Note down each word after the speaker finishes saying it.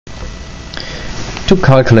To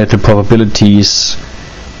calculate the probabilities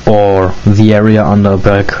or the area under a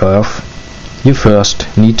bell curve, you first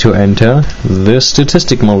need to enter the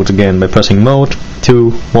statistic mode again by pressing mode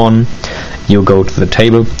 2, 1. You go to the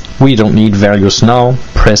table. We don't need values now.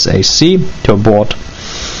 Press AC to abort.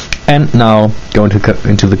 And now go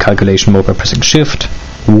into the calculation mode by pressing shift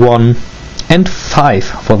 1 and 5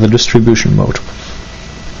 for the distribution mode.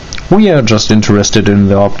 We are just interested in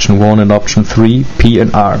the option 1 and option 3, P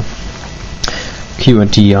and R. Q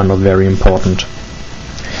and T are not very important.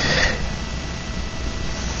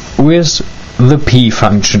 With the P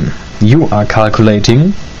function, you are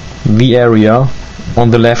calculating the area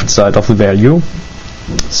on the left side of the value,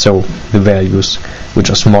 so the values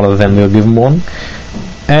which are smaller than the given one,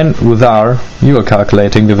 and with R you are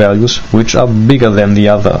calculating the values which are bigger than the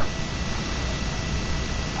other,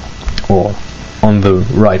 or on the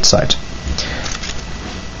right side.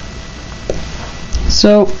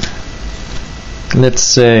 So let's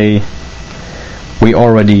say we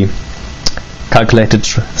already calculated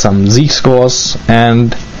some z-scores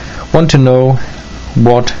and want to know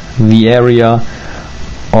what the area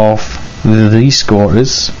of the z-score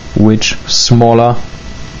is, which is smaller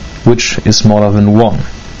than 1.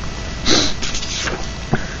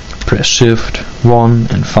 Press shift 1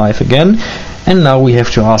 and 5 again, and now we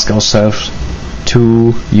have to ask ourselves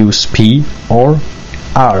to use P or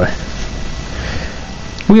R.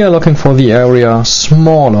 We are looking for the area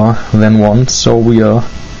smaller than 1, so we are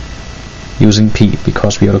using P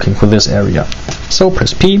because we are looking for this area. So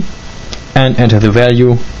press P and enter the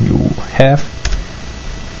value you have.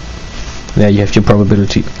 There you have your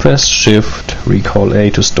probability. Press shift, recall A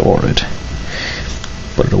to store it.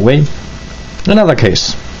 Put it away. Another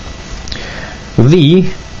case.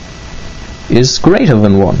 V is greater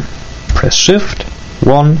than 1. Press shift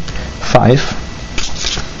 1,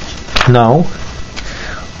 5. Now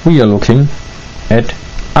we are looking at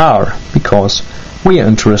R because we are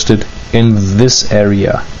interested in this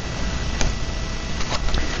area.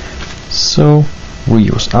 So we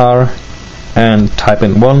use R and type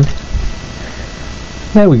in 1.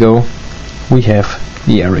 There we go. We have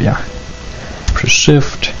the area. Press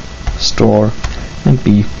shift, store, and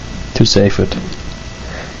B to save it.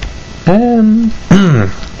 And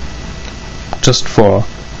just for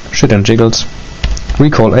shit and jiggles,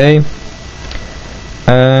 recall A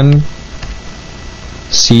and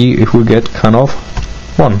see if we get kind of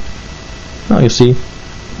 1. Now you see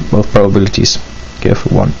both probabilities give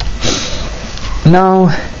 1. Now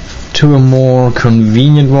to a more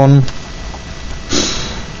convenient one.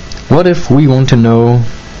 What if we want to know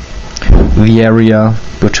the area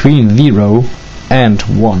between 0 and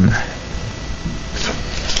 1?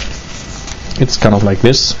 It's kind of like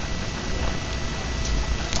this.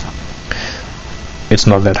 It's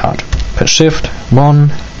not that hard. Press shift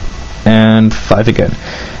 1 and 5 again.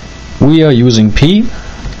 We are using P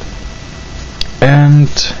and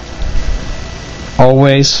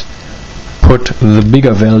always put the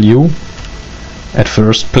bigger value at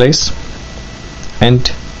first place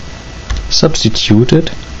and substitute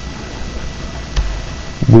it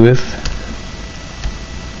with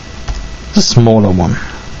the smaller one.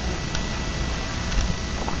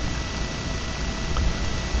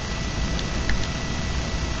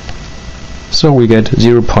 So we get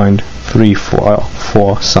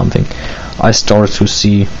 0.344 something. I started to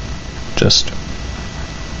see just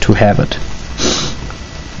to have it.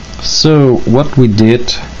 So what we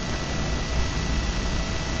did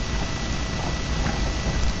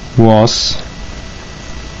was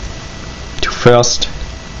to first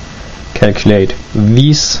calculate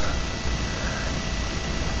these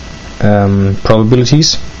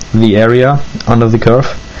probabilities, the area under the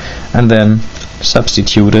curve, and then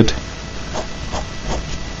substitute it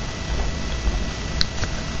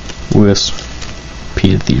with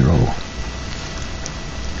P0.